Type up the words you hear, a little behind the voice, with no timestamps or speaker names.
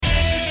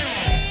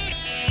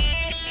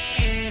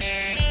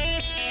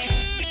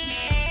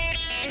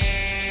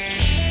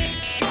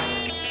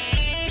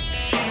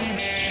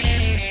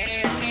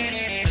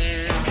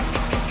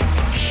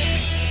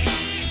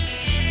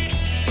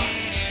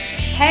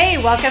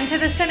welcome to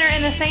The Sinner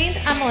and the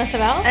Saint. I'm Melissa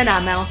Bell. And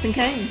I'm Allison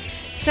Kane.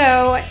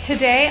 So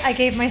today I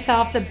gave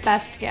myself the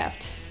best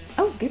gift.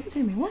 Oh, give it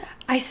to me. What?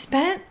 I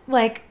spent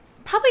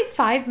probably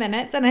 5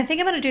 minutes, and I think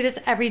I'm going to do this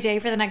every day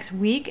for the next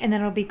week, and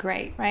then it'll be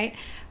great, right?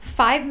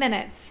 5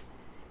 minutes.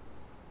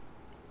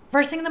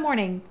 First thing in the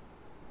morning,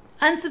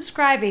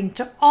 unsubscribing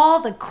to all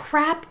the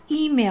crap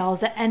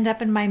emails that end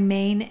up in my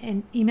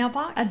main email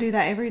box. I do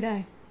that every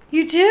day.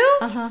 You do?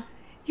 Uh-huh.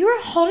 You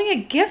are holding a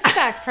gift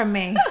back from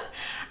me.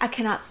 I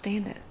cannot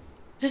stand it.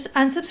 Just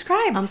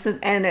unsubscribe.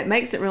 And it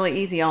makes it really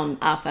easy on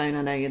iPhone.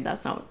 I know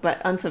that's not,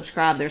 but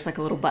unsubscribe, there's like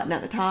a little button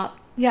at the top.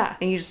 Yeah.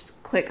 And you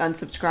just click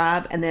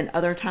unsubscribe. And then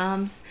other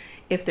times,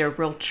 if they're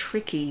real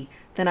tricky,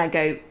 then I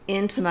go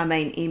into my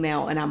main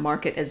email and I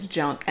mark it as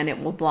junk, and it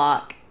will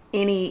block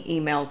any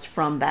emails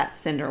from that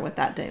sender with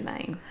that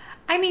domain.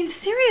 I mean,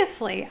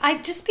 seriously,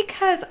 just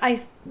because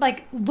I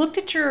looked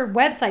at your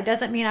website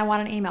doesn't mean I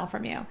want an email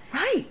from you.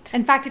 Right.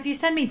 In fact, if you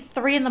send me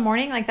 3 a.m,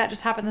 like that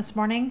just happened this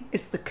morning,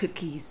 It's the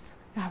cookies.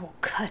 I will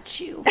cut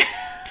you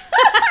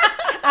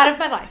out of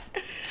my life.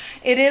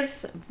 It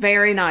is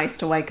very nice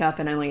to wake up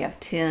and only have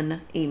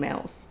 10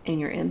 emails in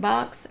your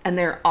inbox, and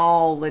they're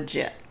all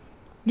legit.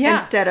 Yeah.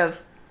 Instead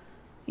of,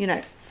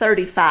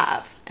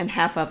 35, and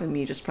half of them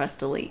you just press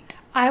delete.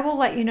 I will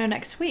let you know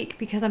next week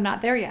because I'm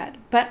not there yet.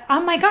 But oh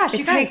my gosh,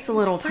 It takes a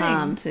little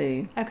time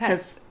too. Okay.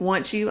 Because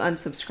once you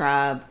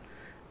unsubscribe,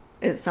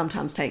 it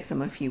sometimes takes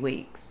them a few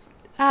weeks.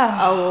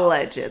 Oh.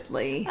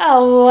 Allegedly.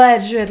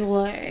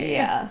 Allegedly.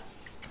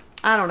 Yes.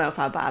 I don't know if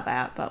I buy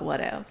that, but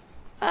what else?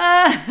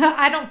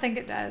 I don't think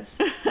it does.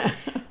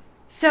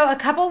 So a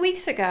couple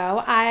weeks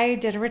ago, I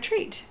did a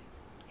retreat.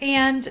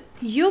 And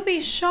you'll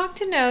be shocked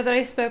to know that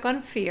I spoke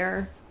on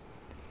fear.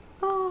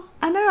 Oh,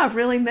 I know. I've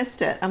really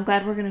missed it. I'm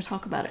glad we're going to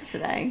talk about it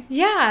today.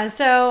 Yeah,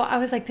 so I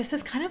was like, this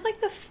is kind of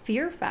like the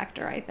fear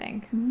factor, I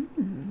think.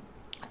 Mm.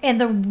 And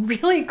the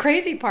really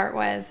crazy part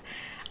was,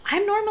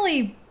 I'm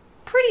normally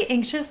pretty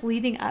anxious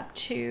leading up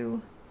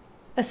to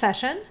a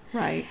session.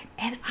 Right.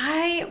 And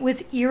I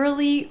was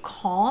eerily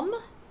calm.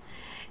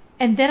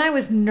 And then I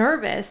was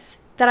nervous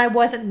that I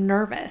wasn't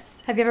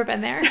nervous. Have you ever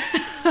been there?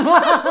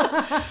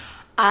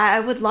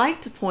 I would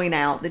like to point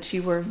out that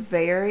you were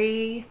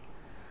very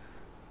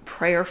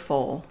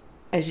prayerful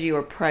as you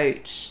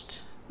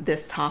approached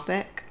this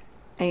topic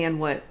and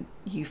what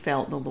you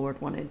felt the Lord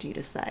wanted you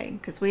to say.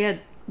 Because we had,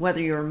 whether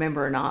you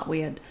remember or not,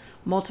 we had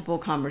multiple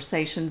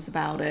conversations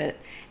about it,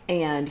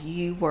 and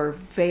you were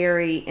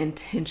very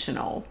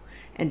intentional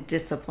and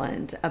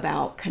disciplined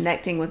about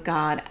connecting with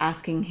God,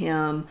 asking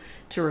Him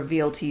to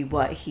reveal to you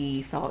what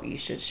He thought you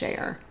should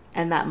share.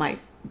 And that might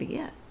be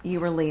it. You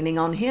were leaning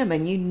on Him,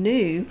 and you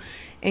knew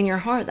in your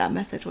heart that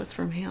message was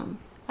from Him.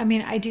 I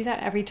mean, I do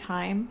that every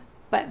time,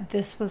 but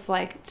this was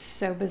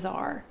so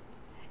bizarre.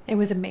 It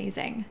was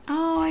amazing.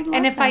 Oh, I love that.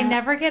 And if I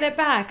never get it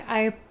back,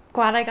 I'm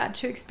glad I got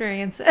to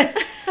experience it.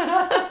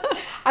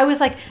 I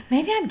was like,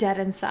 maybe I'm dead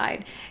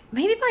inside.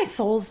 Maybe my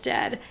soul's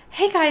dead.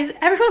 Hey guys,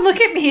 everyone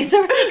look at me. Is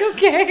everything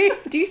okay?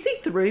 Do you see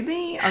through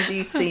me or do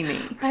you see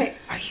me? Right.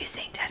 Are you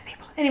seeing dead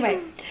people?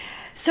 Anyway,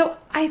 so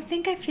I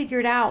think I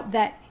figured out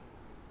that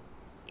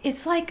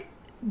it's like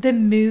the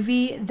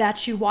movie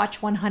that you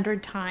watch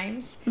 100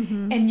 times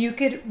and you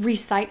could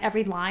recite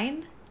every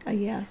line.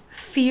 Yes.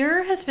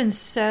 Fear has been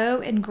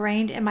so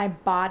ingrained in my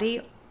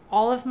body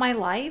all of my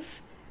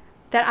life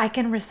that I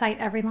can recite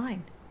every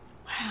line.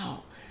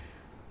 Wow.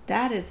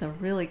 That is a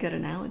really good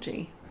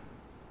analogy.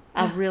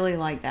 Yeah. I really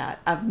like that.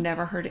 I've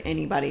never heard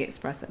anybody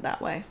express it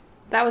that way.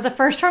 That was a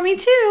first for me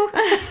too.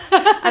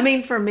 I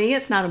mean, for me,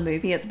 it's not a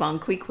movie. It's Bon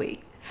Qui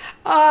Qui.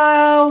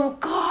 Oh,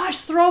 gosh.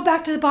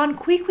 Throwback to the Bon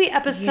Qui Qui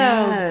episode.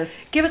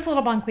 Yes. Give us a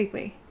little Bon Qui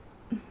Qui.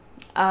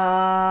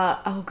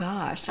 Oh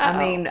gosh. Uh-oh. I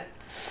mean,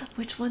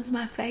 which one's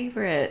my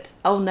favorite?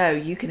 Oh no,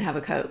 you can have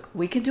a Coke.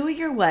 We can do it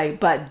your way,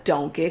 but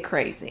don't get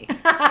crazy.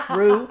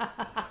 Rue.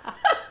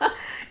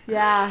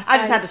 Yeah. I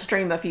just had to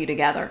stream a few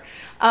together.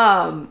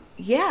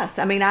 Yes.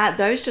 I mean,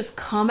 those just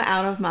come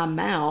out of my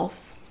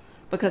mouth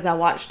because I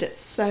watched it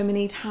so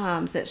many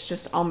times. It's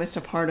just almost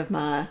a part of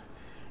my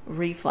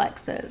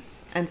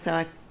reflexes. And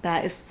so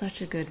that is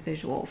such a good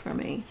visual for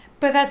me.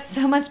 But that's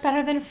so much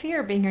better than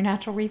fear being your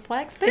natural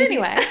reflex. But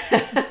anyway.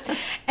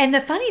 And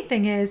the funny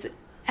thing is,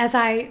 as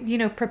I,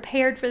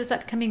 prepared for this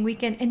upcoming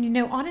weekend, and,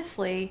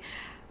 honestly,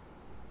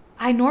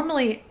 I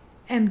normally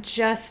am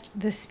just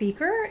the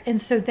speaker. And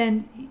so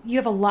then you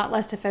have a lot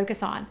less to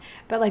focus on.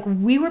 But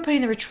we were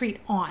putting the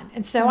retreat on.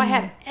 And so I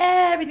had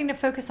everything to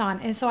focus on.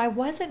 And so I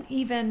wasn't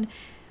even,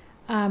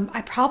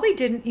 I probably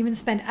didn't even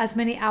spend as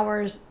many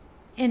hours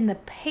in the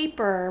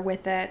paper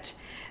with it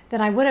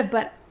than I would have.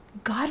 But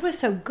God was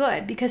so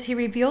good because He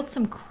revealed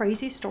some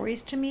crazy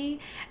stories to me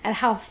and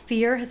how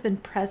fear has been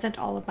present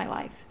all of my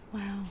life.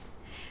 Wow.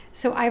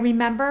 So I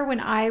remember when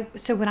I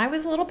was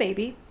a little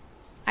baby,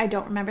 I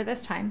don't remember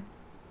this time,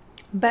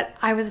 but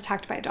I was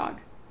attacked by a dog.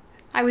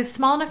 I was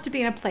small enough to be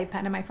in a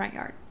playpen in my front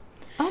yard.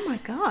 Oh my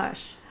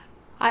gosh.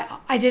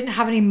 I didn't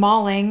have any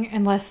mauling,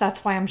 unless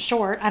that's why I'm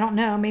short. I don't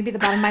know. Maybe the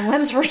bottom of my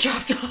limbs were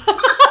chopped off.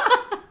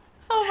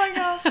 Oh my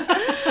gosh.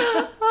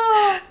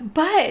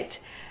 But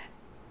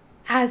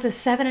as a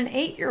 7 and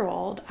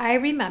 8-year-old, I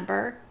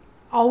remember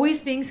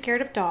always being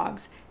scared of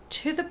dogs,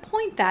 to the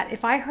point that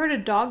if I heard a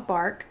dog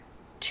bark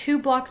 2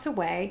 blocks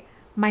away,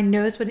 my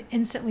nose would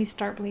instantly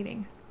start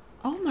bleeding.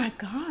 Oh my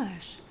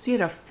gosh. So you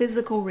had a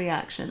physical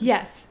reaction.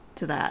 Yes.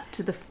 To that,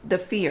 to the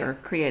fear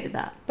created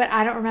that. But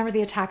I don't remember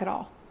the attack at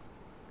all.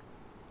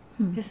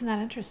 Isn't that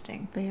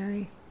interesting?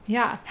 Very.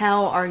 Yeah.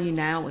 How are you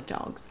now with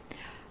dogs?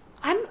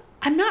 I'm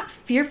not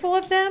fearful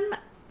of them.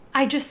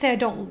 I just say I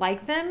don't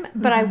like them,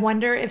 but I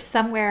wonder if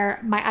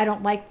somewhere my I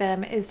don't like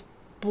them is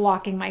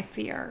blocking my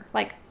fear,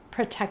 like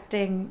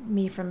protecting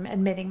me from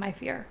admitting my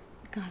fear.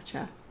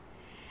 Gotcha.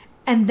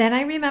 And then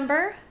I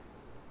remember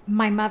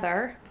my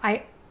mother,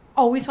 I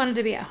always wanted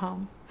to be at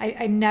home.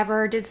 I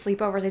never did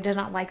sleepovers. I did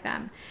not like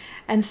them.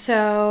 And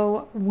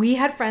so we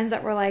had friends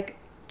that were like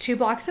 2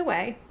 blocks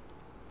away.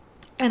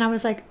 And I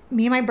was like,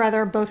 me and my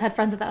brother both had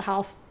friends at that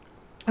house.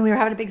 And we were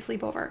having a big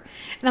sleepover.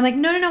 And I'm like,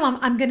 no, Mom,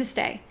 I'm going to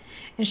stay.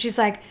 And she's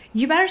like,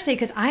 you better stay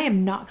because I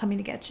am not coming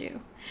to get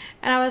you.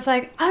 And I was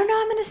like, oh,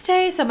 no, I'm going to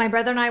stay. So my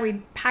brother and I,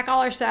 we'd pack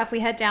all our stuff.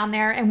 We head down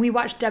there and we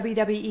watched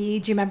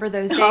WWE. Do you remember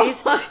those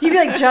days? You'd be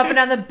like jumping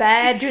on the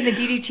bed, doing the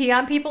DDT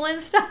on people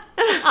and stuff.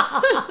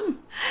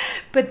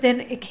 But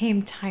then it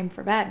came time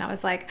for bed. And I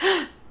was like,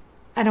 I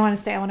don't want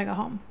to stay. I want to go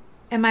home.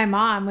 And my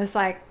mom was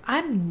like,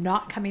 I'm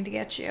not coming to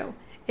get you.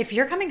 If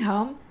you're coming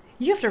home,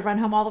 you have to run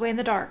home all the way in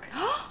the dark.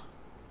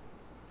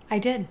 I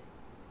did.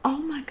 Oh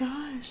my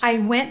gosh. I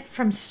went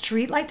from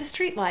street light to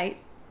street light.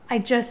 I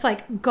just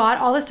like got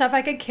all the stuff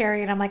I could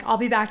carry and I'm like, I'll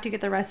be back to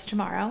get the rest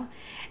tomorrow.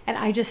 And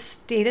I just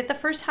stayed at the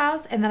first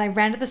house and then I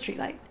ran to the street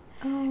light.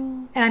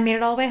 Oh. And I made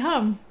it all the way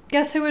home.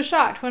 Guess who was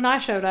shocked when I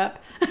showed up?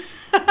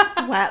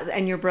 Wow.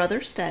 And your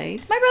brother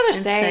stayed. My brother and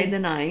stayed the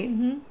night.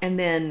 Mm-hmm. And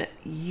then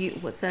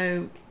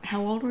so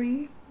how old were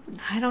you?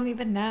 I don't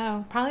even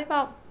know. Probably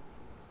about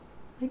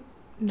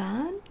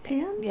 9,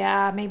 10?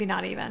 Yeah, maybe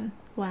not even.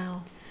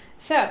 Wow.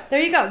 So there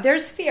you go.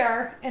 There's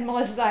fear in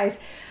Melissa's eyes.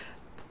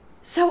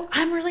 So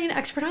I'm really an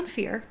expert on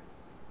fear,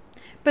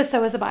 but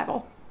so is the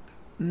Bible.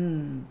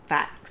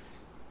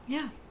 Facts.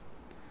 Yeah.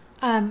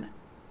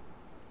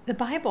 The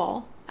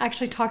Bible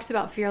actually talks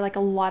about fear like a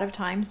lot of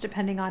times,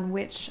 depending on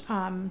which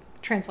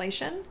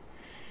translation.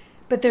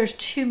 But there's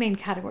 2 main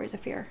categories of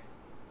fear.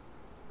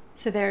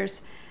 So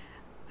there's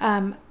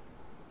a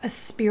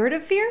spirit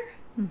of fear,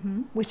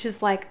 which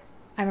is like,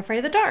 I'm afraid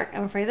of the dark.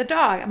 I'm afraid of the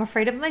dog. I'm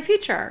afraid of my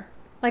future.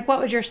 Like, what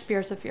would your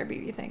spirits of fear be,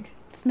 do you think?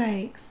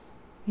 Snakes.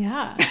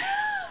 Yeah.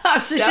 I'm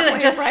So definitely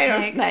just afraid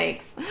of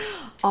snakes. snakes.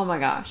 Oh my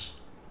gosh.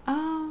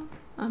 Oh,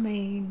 I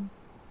mean,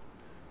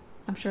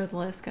 I'm sure the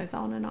list goes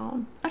on and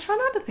on. I try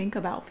not to think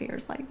about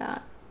fears like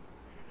that.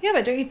 Yeah,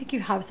 but don't you think you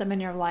have some in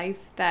your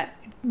life that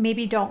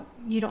maybe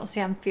you don't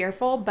say I'm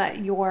fearful, but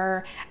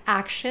your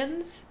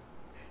actions?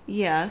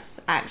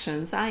 Yes,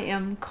 actions. I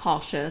am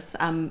cautious.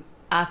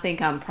 I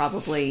think I'm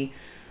probably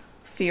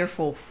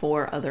fearful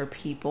for other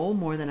people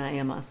more than I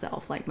am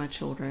myself, like my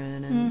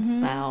children and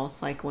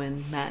spouse. Like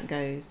when Matt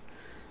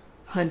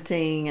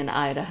hunting in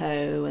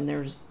Idaho and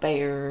there's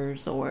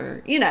bears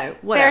or, whatever.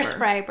 Bear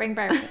spray. Bring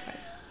bear spray.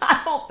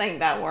 I don't think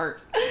that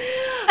works.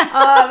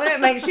 But it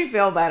makes you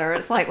feel better.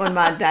 It's like when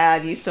my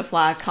dad used to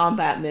fly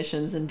combat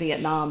missions in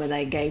Vietnam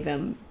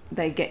and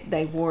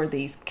they wore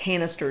these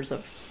canisters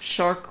of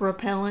shark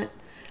repellent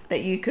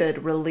that you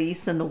could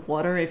release in the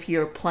water if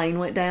your plane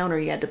went down or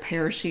you had to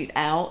parachute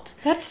out.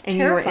 That's and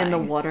terrifying. You were in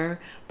the water.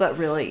 But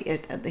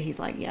really, he's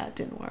like, yeah, it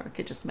didn't work.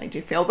 It just made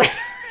you feel better.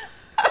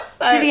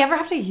 So, did he ever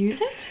have to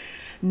use it?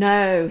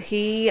 No,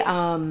 he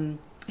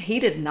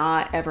did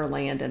not ever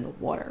land in the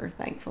water,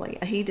 thankfully.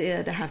 He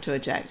did have to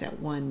eject at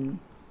one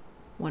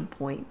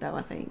point, though,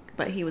 I think.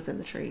 But he was in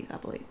the trees, I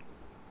believe.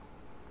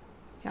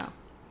 Yeah.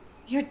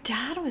 Your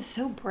dad was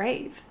so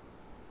brave.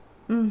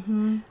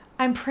 Mm-hmm.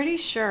 I'm pretty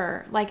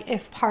sure, like,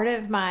 if part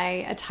of my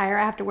attire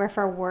I have to wear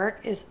for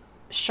work is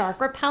shark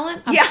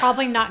repellent, I'm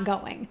probably not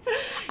going.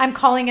 I'm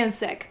calling in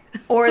sick.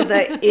 Or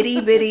the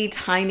itty-bitty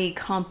tiny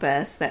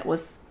compass that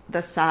was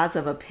the size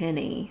of a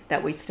penny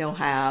that we still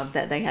have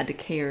that they had to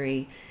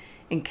carry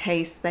in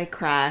case they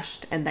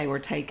crashed and they were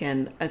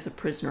taken as a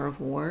prisoner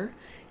of war.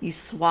 You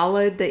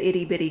swallowed the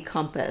itty-bitty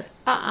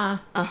compass.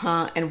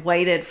 And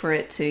waited for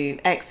it to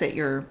exit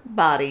your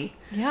body.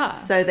 Yeah.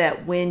 So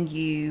that when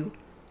you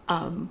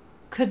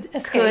could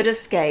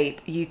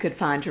escape, you could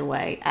find your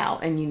way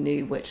out and you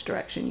knew which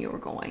direction you were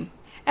going.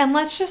 And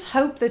let's just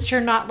hope that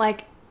you're not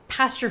like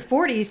past your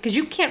 40s because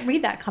you can't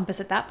read that compass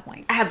at that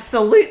point.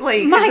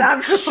 Absolutely. Because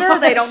I'm sure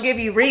they don't give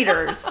you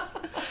readers.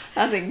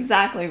 That's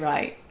exactly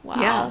right. Wow.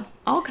 Yeah.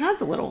 All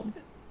kinds of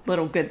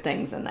little good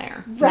things in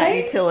there. Right? That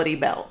utility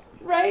belt.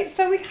 Right.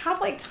 So we have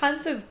like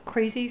tons of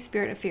crazy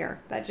spirit of fear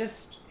that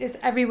just is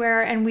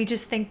everywhere. And we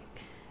just think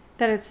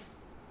that it's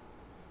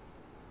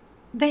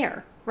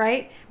there.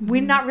 Right?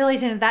 We're not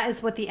realizing that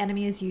is what the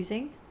enemy is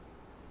using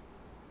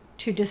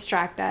to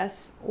distract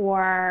us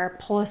or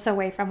pull us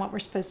away from what we're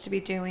supposed to be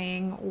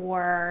doing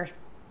or,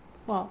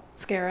 well,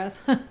 scare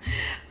us.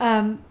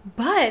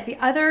 But the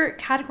other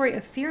category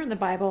of fear in the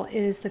Bible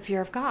is the fear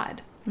of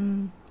God.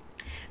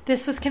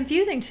 This was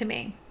confusing to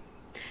me.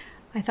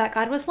 I thought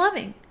God was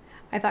loving.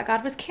 I thought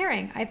God was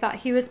caring. I thought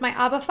he was my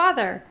Abba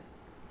Father.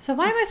 So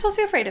why am I supposed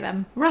to be afraid of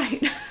him?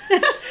 Right.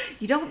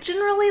 You don't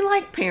generally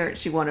like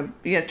parents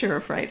you're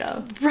afraid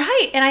of.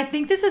 Right. And I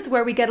think this is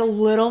where we get a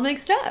little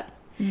mixed up.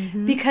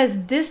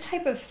 Because this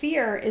type of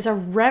fear is a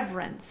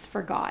reverence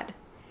for God.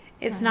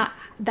 It's not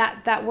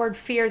that word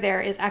fear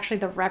there is actually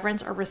the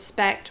reverence or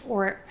respect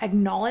or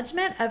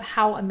acknowledgement of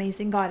how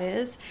amazing God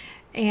is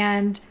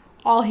and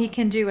all he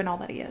can do and all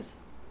that he is.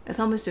 It's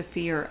almost a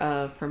fear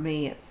of, for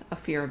me, it's a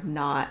fear of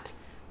not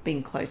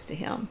being close to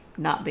him,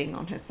 not being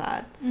on his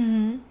side.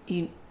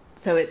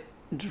 So it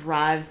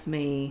drives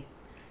me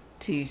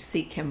to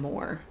seek him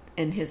more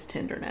in his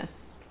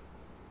tenderness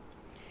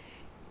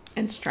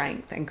and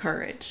strength and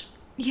courage.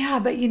 Yeah,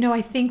 but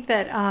I think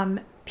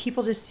that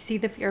people just see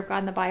the fear of God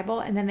in the Bible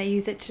and then they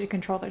use it to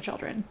control their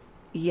children.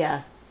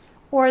 Yes.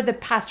 Or the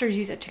pastors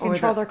use it to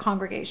control their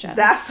congregation.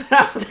 That's what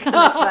I was going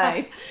to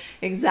say.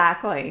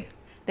 Exactly.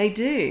 They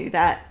do.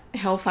 That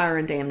hellfire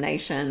and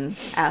damnation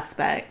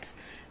aspect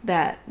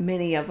that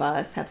many of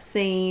us have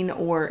seen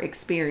or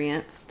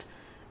experienced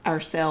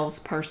ourselves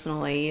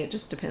personally. It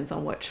just depends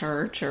on what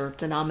church or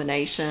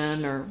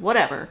denomination or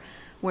whatever,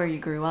 where you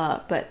grew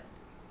up. But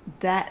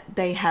that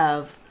they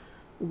have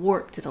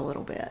warped it a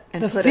little bit.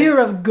 And the fear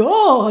of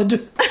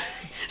God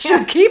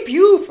should keep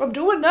you from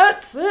doing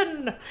that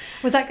sin.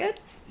 Was that good?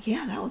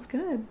 Yeah, that was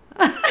good.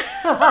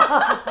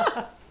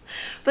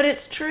 But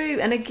it's true.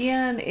 And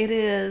again, it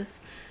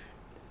is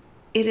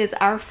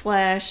our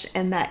flesh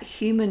and that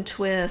human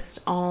twist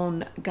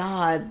on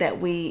God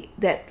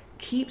that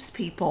keeps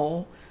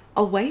people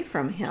away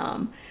from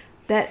him,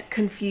 that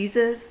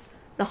confuses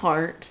the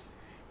heart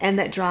and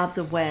that drives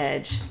a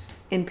wedge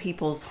in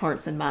people's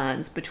hearts and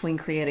minds between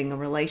creating a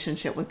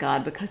relationship with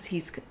God, because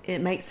it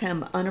makes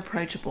him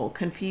unapproachable,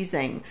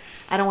 confusing.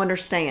 I don't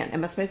understand.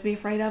 Am I supposed to be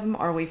afraid of him?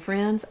 Are we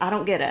friends? I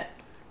don't get it.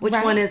 Which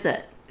one is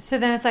it? So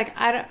then it's like,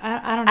 I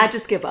don't know. I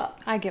just give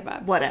up. I give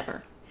up.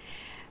 Whatever.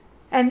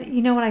 And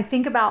when I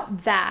think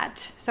about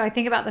that, so I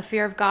think about the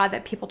fear of God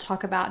that people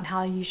talk about and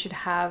how you should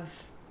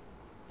have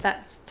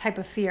that type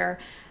of fear.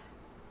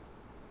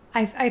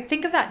 I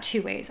think of that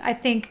two ways. I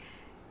think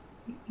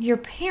your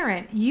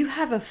parent, you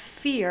have a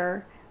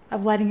fear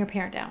of letting your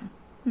parent down,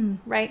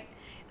 right?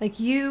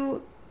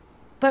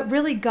 But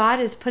really God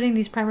is putting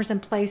these primers in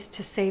place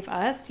to save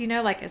us,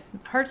 like it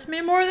hurts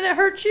me more than it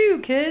hurts you,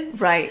 kids.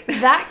 Right.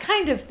 That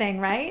kind of thing,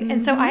 right?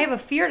 And so I have a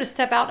fear to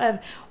step out of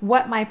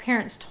what my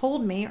parents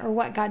told me or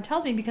what God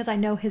tells me, because I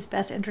know his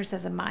best interest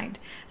is in mind.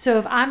 So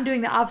if I'm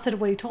doing the opposite of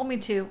what he told me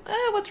to,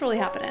 what's really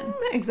happening?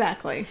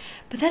 Exactly.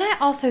 But then I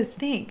also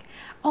think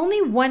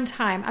only one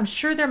time, I'm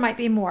sure there might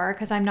be more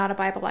because I'm not a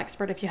Bible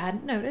expert if you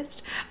hadn't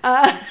noticed,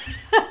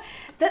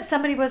 that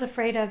somebody was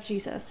afraid of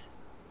Jesus.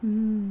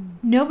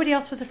 Nobody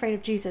else was afraid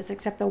of Jesus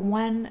except the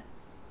one.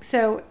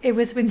 So it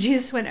was when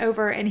Jesus went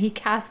over and he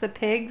cast the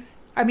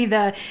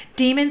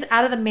demons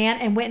out of the man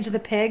and went into the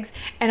pigs,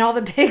 and all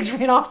the pigs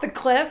ran off the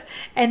cliff.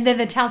 And then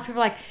the townspeople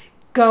were like,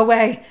 go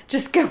away,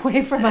 just go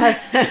away from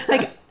us.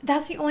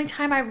 That's the only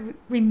time I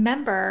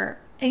remember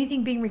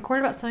anything being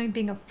recorded about somebody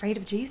being afraid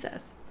of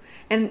Jesus.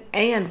 And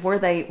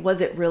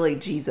was it really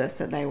Jesus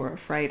that they were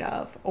afraid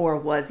of, or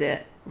was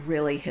it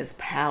really his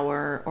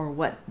power,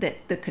 or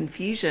the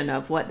confusion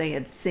of what they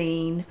had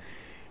seen,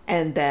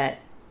 and that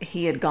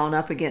he had gone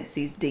up against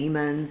these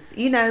demons?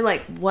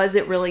 Was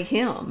it really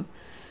him?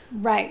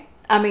 Right.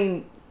 I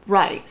mean,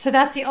 right. So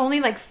that's the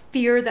only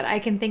fear that I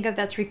can think of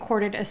that's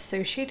recorded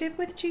associated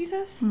with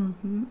Jesus.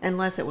 Mm-hmm.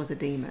 Unless it was a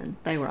demon,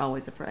 they were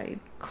always afraid.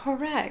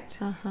 Correct.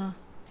 Uh-huh.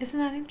 Isn't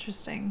that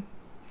interesting?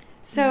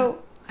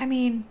 So, I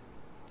mean,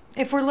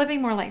 if we're living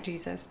more like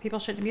Jesus, people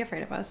shouldn't be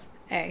afraid of us.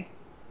 A.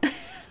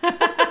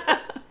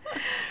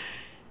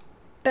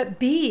 But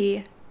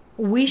B,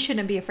 we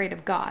shouldn't be afraid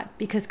of God,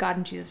 because God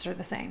and Jesus are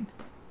the same.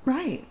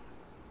 Right.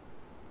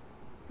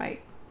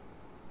 Right.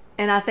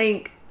 And I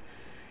think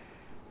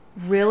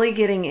really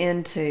getting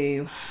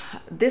into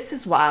this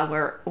is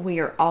why we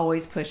are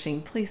always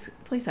pushing, please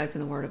open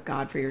the Word of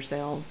God for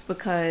yourselves,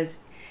 because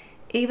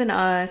even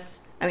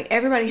us,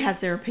 everybody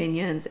has their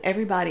opinions.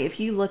 Everybody, if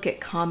you look at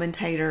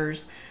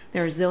commentators,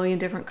 there are a zillion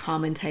different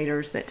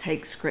commentators that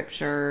take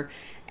scripture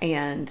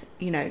and,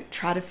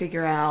 try to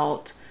figure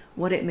out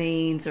what it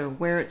means or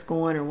where it's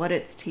going or what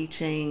it's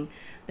teaching.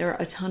 There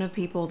are a ton of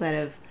people that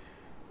have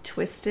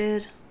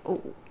twisted,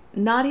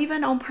 not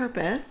even on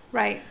purpose.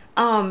 Right.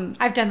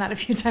 I've done that a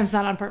few times,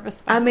 not on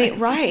purpose.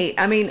 Right.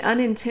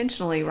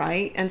 Unintentionally,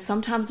 right? And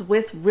sometimes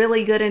with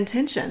really good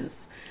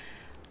intentions.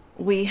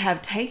 We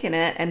have taken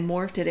it and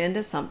morphed it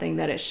into something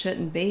that it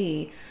shouldn't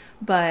be.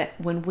 But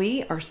when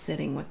we are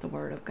sitting with the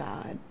Word of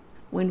God,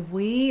 when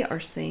we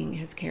are seeing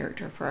his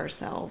character for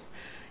ourselves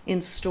in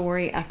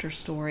story after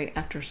story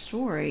after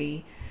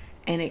story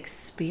and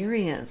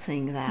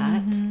experiencing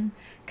that,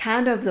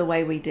 kind of the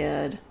way we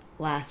did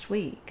last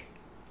week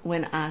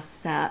when I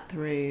sat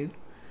through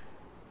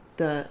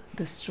the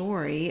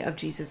story of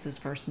Jesus's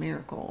first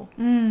miracle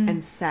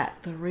and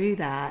sat through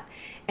that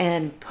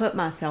and put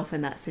myself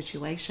in that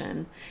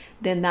situation,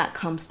 then that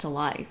comes to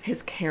life,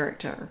 his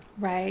character,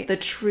 Right. the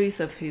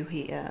truth of who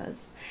he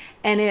is.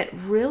 And it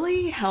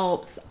really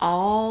helps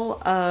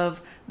all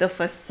of the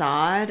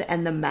facade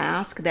and the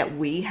mask that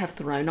we have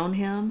thrown on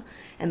him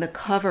and the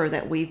cover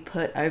that we've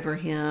put over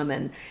him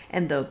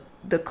and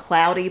the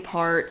cloudy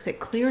parts. It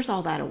clears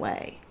all that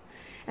away.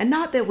 And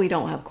not that we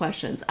don't have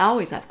questions. I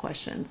always have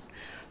questions.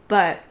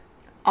 But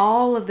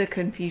all of the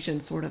confusion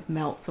sort of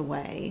melts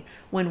away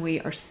when we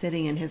are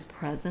sitting in his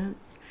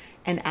presence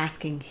and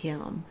asking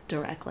him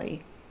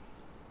directly.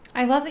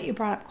 I love that you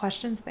brought up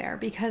questions there,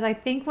 because I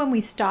think when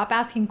we stop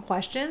asking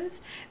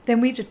questions,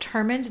 then we've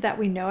determined that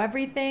we know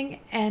everything,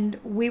 and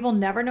we will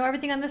never know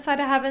everything on this side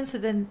of heaven. So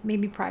then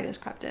maybe pride has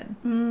crept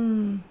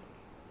in.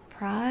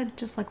 Pride,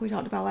 just like we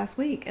talked about last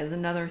week, is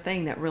another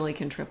thing that really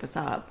can trip us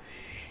up.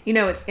 You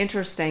know, it's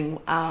interesting.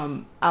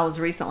 I was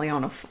recently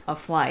on a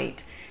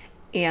flight,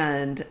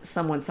 and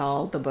someone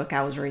saw the book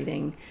I was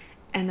reading,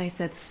 and they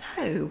said,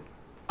 "So,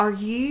 are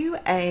you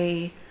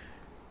a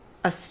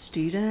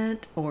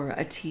student or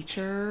a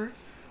teacher,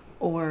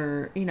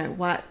 or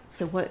what?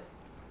 So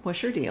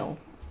what's your deal?"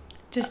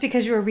 Just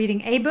because you were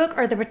reading a book,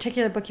 or the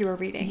particular book you were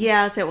reading?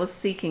 Yes, it was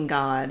Seeking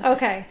God.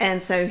 Okay.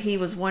 And so he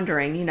was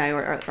wondering,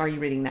 are you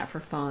reading that for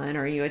fun?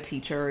 Are you a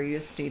teacher? Are you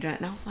a student?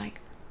 And I was like,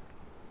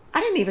 I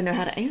didn't even know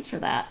how to answer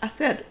that.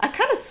 I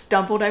kind of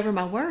stumbled over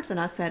my words, and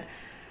I said,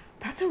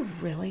 "That's a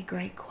really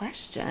great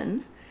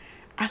question."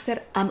 I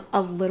said, "I'm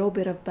a little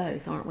bit of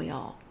both, aren't we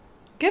all?"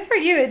 Good for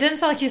you. It didn't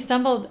sound like you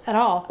stumbled at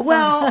all.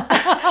 Well,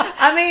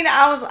 I mean,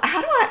 how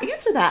do I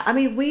answer that? I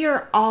mean, we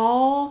are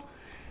all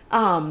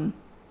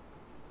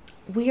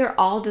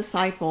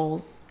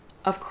disciples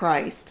of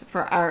Christ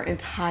for our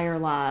entire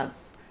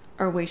lives,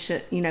 or we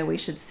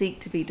should seek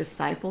to be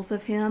disciples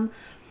of him,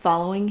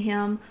 following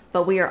him,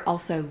 but we are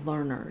also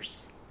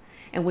learners,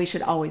 and we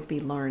should always be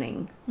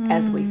learning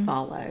as we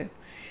follow.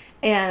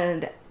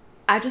 And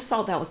I just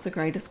thought that was the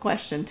greatest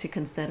question to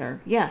consider.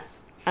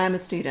 Yes, I'm a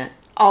student,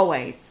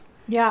 always.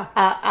 Yeah.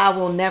 I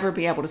will never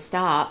be able to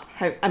stop.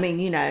 I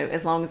mean,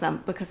 as long as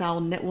because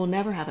we'll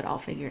never have it all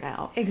figured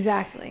out.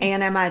 Exactly.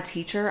 And am I a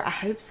teacher? I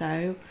hope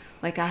so.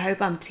 Like, I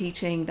hope I'm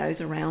teaching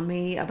those around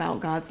me about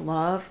God's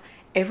love.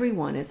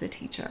 Everyone is a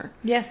teacher.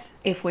 Yes.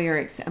 If we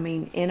are,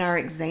 in our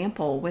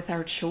example, with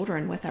our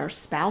children, with our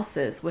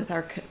spouses, with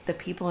the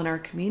people in our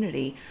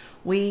community,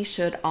 we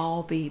should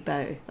all be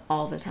both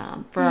all the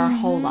time for our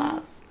whole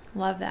lives.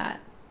 Love that.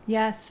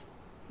 Yes.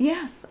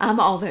 Yes, I'm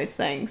all those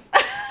things.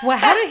 Well,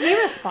 how did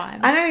he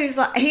respond? I know, he's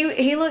like,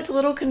 he looked a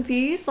little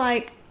confused,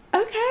 like,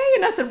 okay.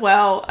 And I said,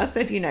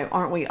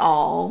 aren't we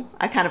all?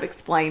 I kind of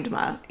explained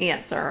my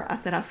answer. I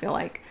said, I feel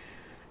like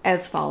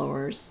as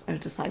followers or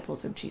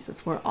disciples of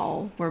Jesus, we're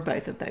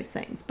both of those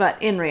things. But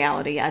in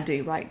reality, I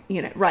do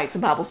write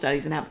some Bible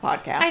studies and have a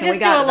podcast. I just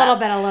do a little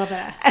bit.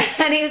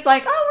 And he was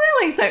like, "Oh,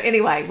 really?" So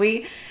anyway,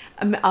 we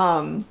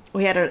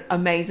had an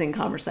amazing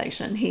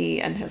conversation,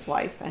 he and his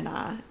wife and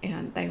I,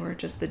 and they were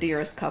just the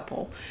dearest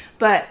couple.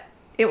 But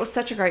it was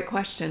such a great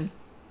question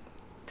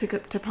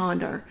to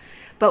ponder.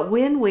 But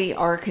when we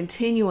are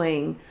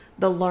continuing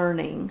the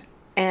learning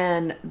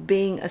and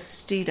being a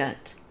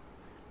student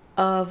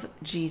of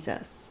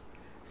Jesus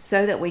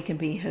so that we can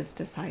be his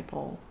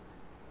disciple,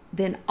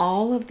 then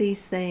all of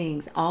these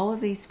things, all of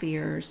these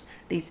fears,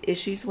 these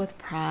issues with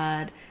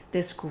pride,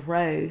 this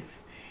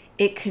growth,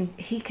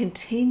 he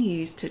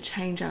continues to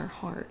change our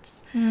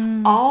hearts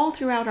all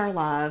throughout our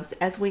lives.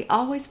 As we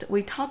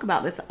talk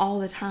about this all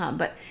the time,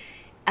 but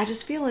I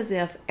just feel as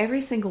if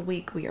every single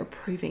week we are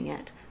proving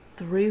it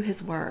through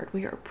his word.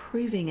 We are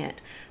proving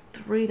it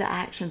through the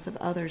actions of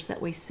others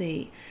that we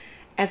see.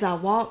 As I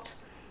walked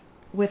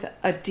with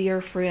a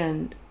dear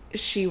friend,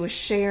 she was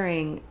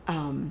sharing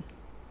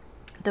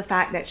the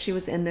fact that she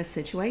was in this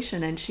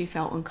situation and she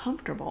felt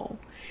uncomfortable,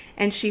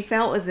 and she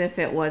felt as if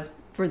it was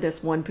for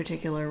this one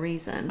particular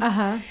reason.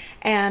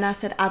 And I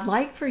said, I'd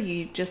like for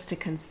you just to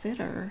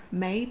consider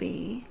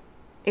maybe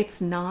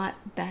it's not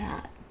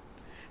that.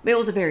 It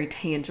was a very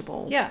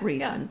tangible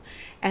reason.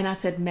 And I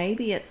said,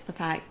 maybe it's the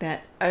fact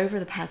that over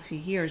the past few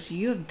years,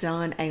 you have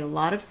done a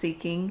lot of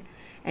seeking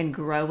and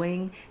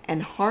growing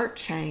and heart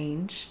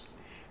change,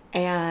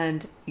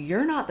 and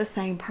you're not the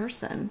same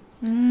person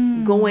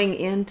going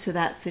into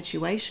that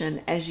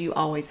situation as you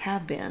always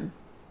have been.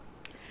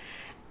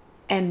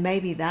 And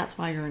maybe that's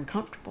why you're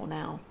uncomfortable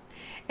now.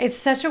 It's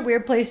such a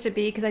weird place to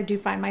be, because I do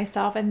find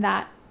myself in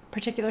that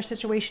particular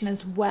situation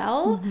as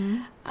well.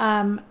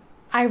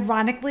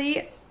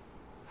 Ironically,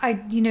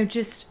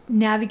 just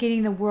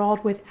navigating the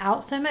world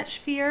without so much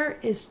fear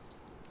is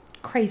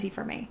crazy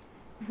for me.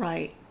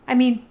 Right. I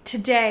mean,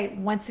 today,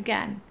 once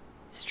again,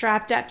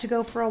 strapped up to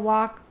go for a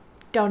walk,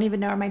 don't even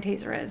know where my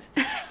taser is.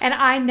 And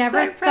I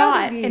never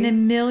thought in a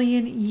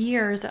million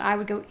years that I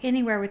would go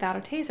anywhere without a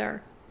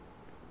taser.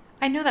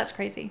 I know that's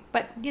crazy,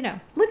 but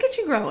Look at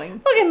you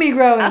growing. Look at me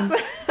growing.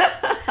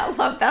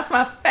 That's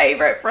my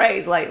favorite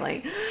phrase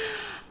lately.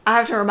 I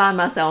have to remind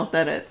myself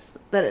that it's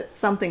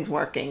something's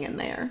working in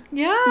there.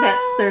 Yeah.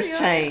 That there's yeah.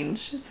 change.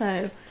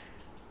 So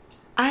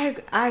I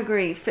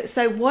agree.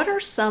 So what are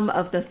some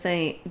of the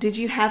things, did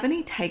you have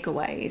any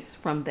takeaways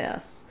from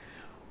this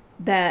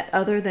that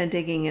other than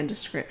digging into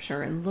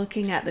scripture and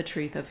looking at the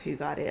truth of who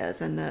God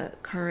is and the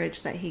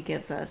courage that he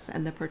gives us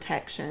and the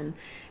protection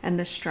and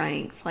the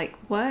strength, like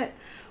what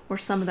were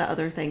some of the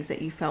other things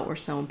that you felt were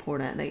so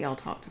important that y'all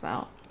talked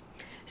about?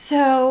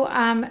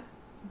 So,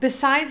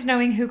 besides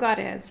knowing who God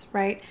is,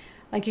 right?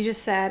 Like you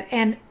just said,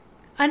 and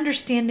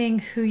understanding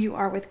who you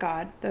are with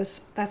God,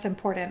 that's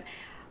important.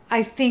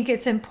 I think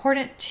it's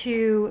important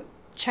to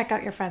check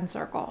out your friend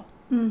circle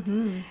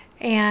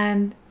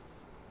and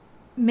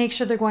make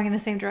sure they're going in the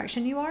same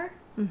direction you are.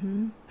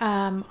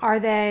 Are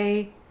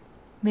they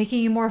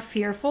making you more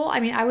fearful? I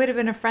mean, I would have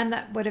been a friend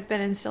that would have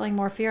been instilling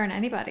more fear in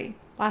anybody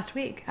last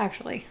week,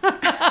 actually.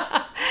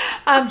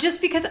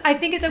 Just because I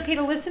think it's okay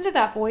to listen to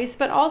that voice,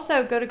 but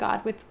also go to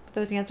God with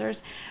those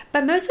answers.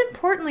 But most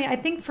importantly, I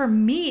think for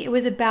me, it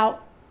was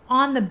about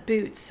on the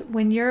boots.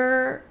 When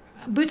you're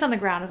boots on the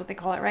ground is what they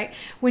call it, right?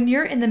 When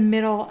you're in the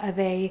middle of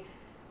a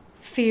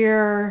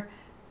fear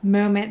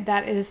moment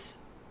that is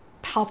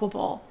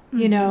palpable,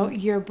 you know,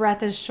 your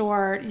breath is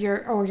short,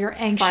 you're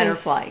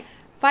anxious.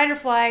 Fight or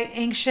flight,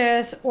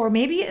 anxious, or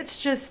maybe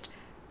it's just,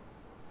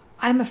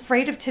 I'm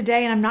afraid of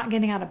today and I'm not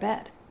getting out of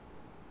bed.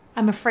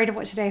 I'm afraid of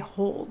what today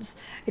holds.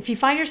 If you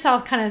find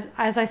yourself kind of,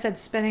 as I said,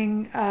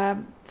 spinning,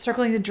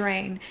 circling the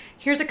drain,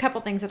 here's a couple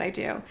things that I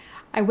do.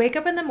 I wake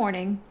up in the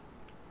morning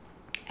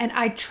and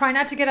I try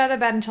not to get out of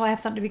bed until I have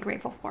something to be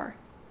grateful for.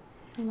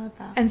 I love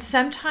that. And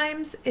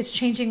sometimes it's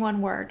changing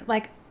one word.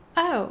 Like,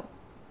 oh,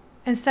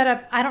 instead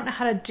of, I don't know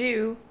how to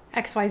do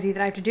XYZ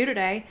that I have to do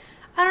today,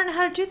 I don't know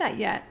how to do that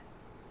yet.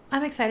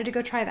 I'm excited to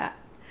go try that.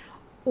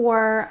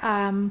 Or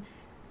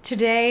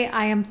today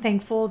I am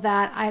thankful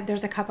that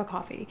there's a cup of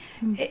coffee.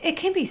 It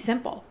can be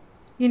simple.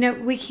 You know,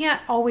 we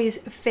can't always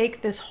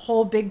fake this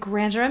whole big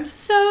grandeur. I'm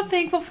so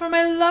thankful for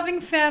my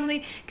loving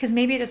family, because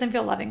maybe it doesn't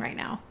feel loving right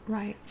now.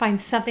 Right. Find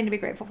something to be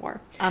grateful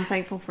for. I'm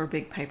thankful for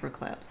big paper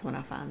clips when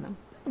I find them.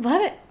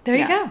 Love it. There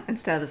you go.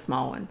 Instead of the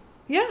small ones.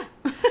 Yeah.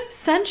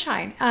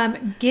 Sunshine.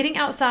 Getting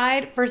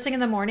outside first thing in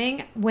the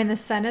morning when the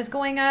sun is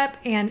going up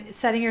and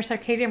setting your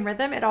circadian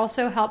rhythm, it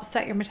also helps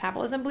set your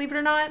metabolism, believe it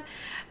or not.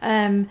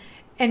 And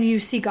you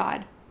see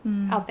God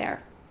out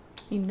there.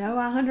 You know,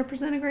 I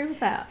 100% agree with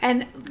that.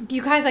 And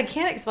you guys, I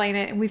can't explain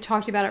it, and we've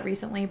talked about it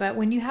recently, but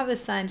when you have the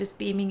sun just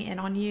beaming in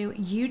on you,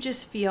 you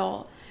just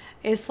feel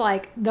it's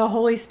like the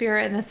Holy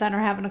Spirit and the sun are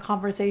having a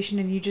conversation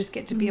and you just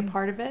get to be a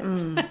part of it.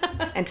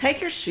 And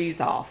take your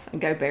shoes off and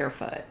go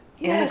barefoot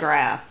in the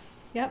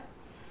grass. Yep.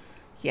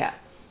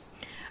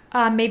 Yes.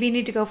 Maybe you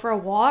need to go for a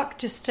walk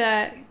just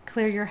to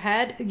clear your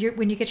head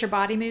when you get your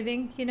body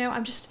moving. You know,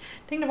 I'm just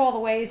thinking of all the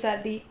ways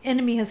that the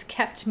enemy has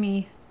kept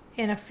me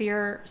in a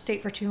fear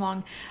state for too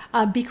long.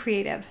 Be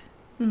creative.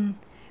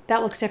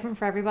 That looks different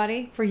for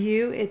everybody. For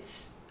you,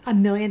 it's a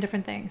million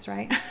different things,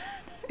 right?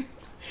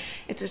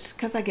 It's just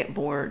because I get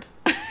bored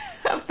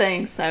of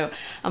things, so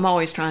I'm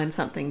always trying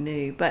something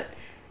new. But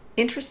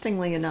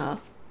interestingly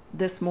enough,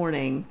 this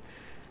morning,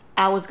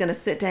 I was going to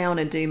sit down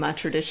and do my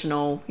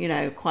traditional,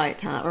 quiet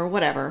time or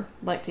whatever,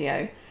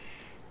 Lectio.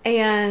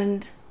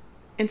 And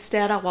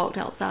instead I walked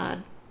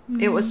outside.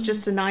 It was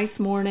just a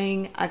nice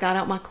morning. I got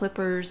out my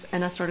clippers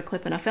and I started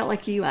clipping. I felt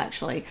like you,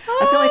 actually.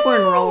 I feel like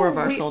we're in role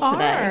reversal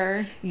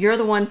today. You're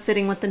the one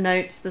sitting with the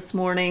notes this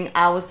morning.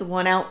 I was the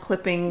one out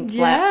clipping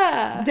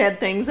dead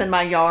things in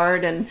my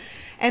yard. And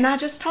I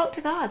just talked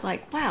to God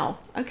like, wow,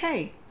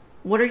 okay,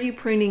 what are you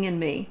pruning in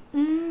me?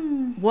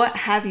 What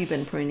have you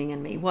been pruning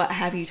in me? What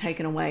have you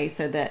taken away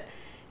so that,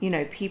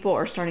 people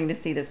are starting to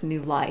see this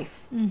new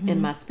life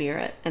in my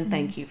spirit? And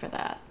thank you for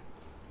that.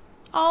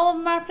 All of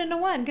them wrapped into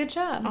one. Good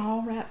job.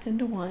 All wrapped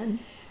into one.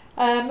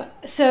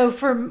 So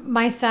for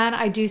my son,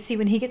 I do see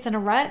when he gets in a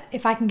rut,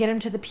 if I can get him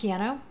to the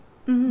piano,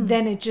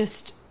 then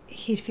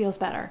he feels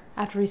better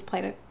after he's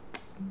played it,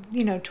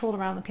 tooled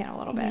around the piano a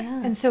little bit.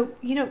 Yes. And so,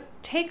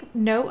 take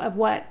note of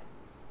what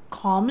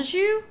calms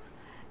you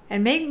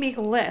and make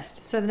a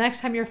list. So the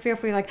next time you're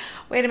fearful, you're like,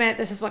 wait a minute,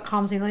 this is what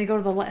calms me. Let me go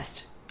to the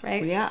list.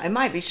 Right? Well, yeah, it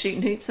might be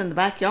shooting hoops in the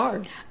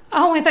backyard.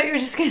 Oh, I thought you were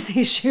just going to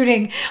say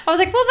shooting. I was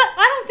like, well,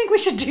 I don't think we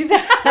should do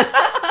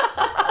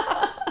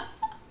that.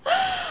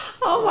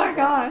 Oh my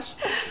gosh.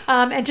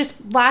 And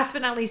just last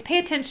but not least, pay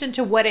attention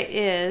to what it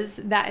is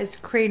that is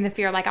creating the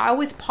fear. Like, I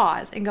always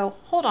pause and go,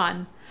 hold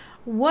on,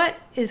 what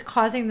is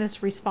causing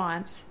this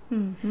response?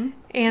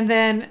 And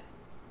then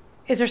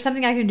is there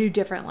something I can do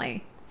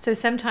differently? So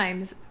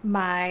sometimes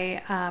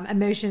my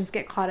emotions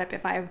get caught up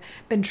if I've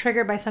been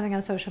triggered by something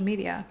on social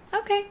media.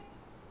 Okay,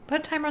 put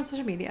a timer on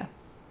social media.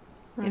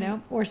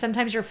 Right. Or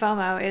sometimes your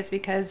FOMO is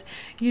because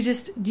you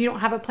don't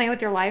have a plan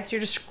with your life, so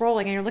you're just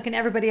scrolling and you're looking at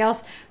everybody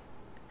else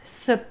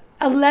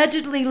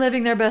allegedly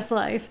living their best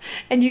life,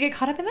 and you get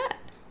caught up in that.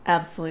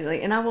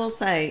 Absolutely. And I will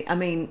say,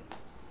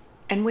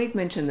 and we've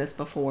mentioned this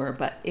before,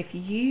 but if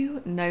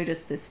you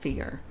notice this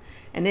fear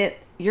and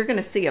you're going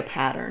to see a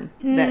pattern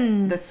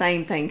that the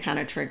same thing kind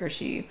of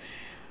triggers you.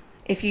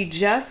 if you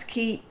just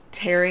keep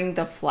tearing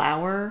the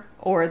flower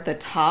or the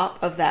top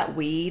of that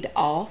weed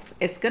off,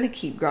 it's going to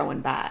keep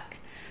growing back.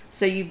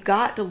 So you've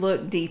got to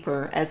look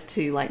deeper as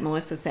to, like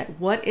Melissa said,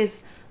 what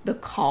is the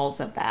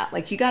cause of that?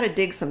 Like, you got to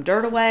dig some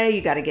dirt away,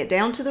 you got to get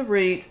down to the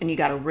roots, and you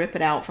got to rip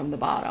it out from the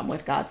bottom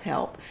with God's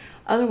help.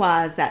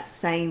 Otherwise, that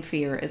same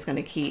fear is going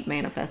to keep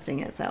manifesting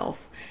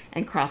itself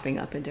and cropping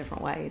up in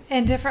different ways.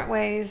 In different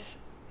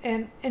ways.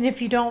 And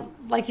if you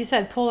don't, like you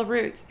said, pull the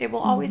roots, it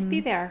will always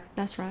be there.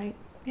 That's right.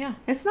 Yeah.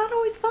 It's not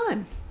always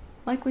fun.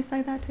 Like we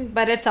say that too.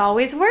 But it's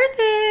always worth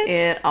it.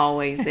 It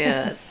always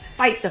is.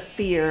 Fight the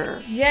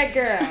fear. Yeah,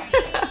 girl.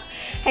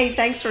 Hey,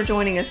 thanks for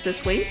joining us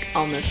this week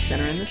on The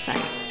Sinner and the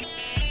Saint.